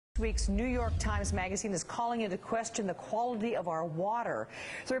week's New York Times Magazine is calling into question the quality of our water.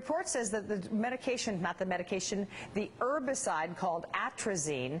 The report says that the herbicide called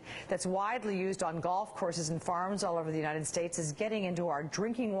Atrazine that's widely used on golf courses and farms all over the United States is getting into our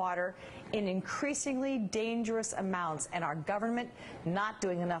drinking water in increasingly dangerous amounts, and our government not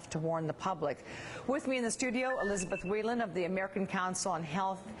doing enough to warn the public. With me in the studio, Elizabeth Whelan of the American Council on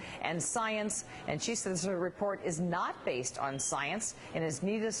Health and Science, and she says the report is not based on science and is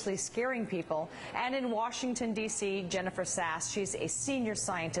needlessly scaring people. And in Washington, D.C., Jennifer Sass, she's a senior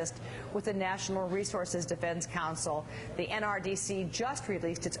scientist with the National Resources Defense Council. The NRDC just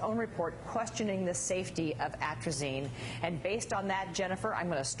released its own report questioning the safety of atrazine. And based on that, Jennifer, I'm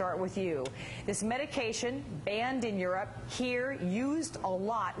going to start with you. This medication, banned in Europe, here used a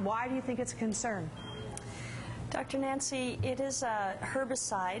lot. Why do you think it's a concern? Dr. Nancy, it is a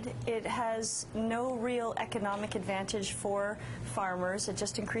herbicide. It has no real economic advantage for farmers. It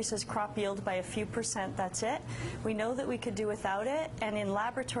just increases crop yield by a few %, that's it. We know that we could do without it, and in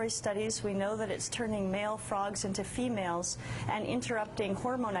laboratory studies we know that it's turning male frogs into females and interrupting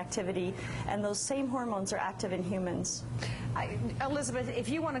hormone activity, and those same hormones are active in humans. Elizabeth, if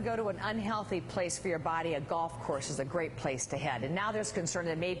you want to go to an unhealthy place for your body, a golf course is a great place to head. And now there's concern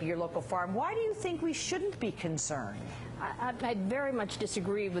that maybe your local farm. Why do you think we shouldn't be concerned? I very much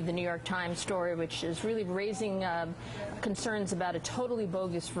disagree with the New York Times story, which is really raising concerns about a totally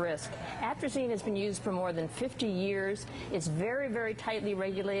bogus risk. Atrazine has been used for more than 50 years. It's very, very tightly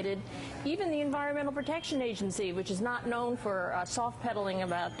regulated. Even the Environmental Protection Agency, which is not known for soft pedaling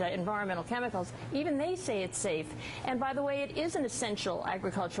about environmental chemicals, even they say it's safe. And by the way, it is an essential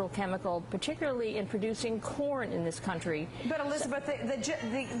agricultural chemical, particularly in producing corn in this country. But Elizabeth,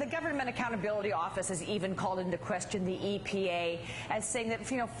 the Government Accountability Office has even called into question the EPA as saying that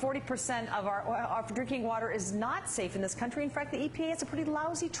 40% of our drinking water is not safe in this country. In fact, the EPA has a pretty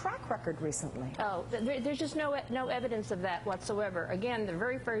lousy track record recently. Oh, there's just no evidence of that whatsoever. Again, they're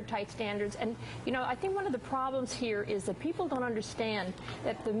very, very tight standards. And, I think one of the problems here is that people don't understand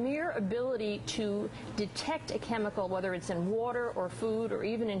that the mere ability to detect a chemical, whether it's in water or food or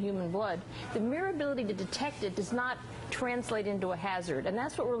even in human blood, the mere ability to detect it does not translate into a hazard. And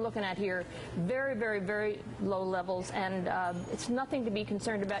that's what we're looking at here. Very, very, very low levels, and it's nothing to be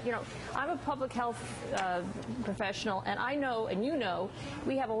concerned about. I'm a public health professional, and I know, and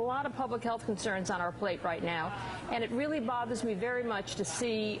we have a lot of public health concerns on our plate right now, and it really bothers me very much to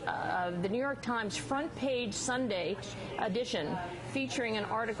see the New York Times front page Sunday edition featuring an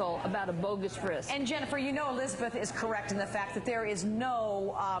article about a bogus risk. And Jennifer, Elizabeth is correct in the fact that there is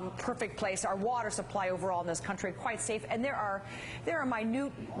no perfect place. Our water supply overall in this country quite safe, and there are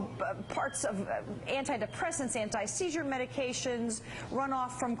minute parts of antidepressants, anti-seizure medications,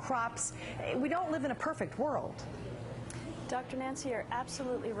 runoff from crops. We don't live in a perfect world. Dr. Nancy, you're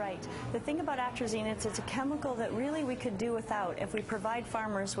absolutely right. The thing about atrazine is it's a chemical that really we could do without if we provide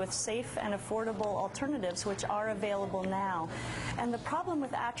farmers with safe and affordable alternatives, which are available now. And the problem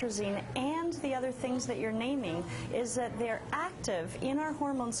with atrazine and the other things that you're naming is that they're active in our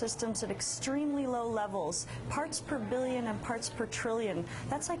hormone systems at extremely low levels, parts per billion and parts per trillion.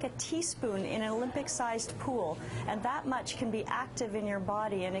 That's like a teaspoon in an Olympic-sized pool, and that much can be active in your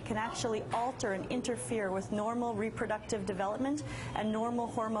body, and it can actually alter and interfere with normal reproductive development and normal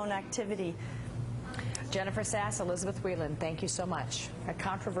hormone activity. Jennifer Sass, Elizabeth Whelan, thank you so much. A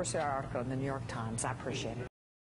controversial article in the New York Times. I appreciate it.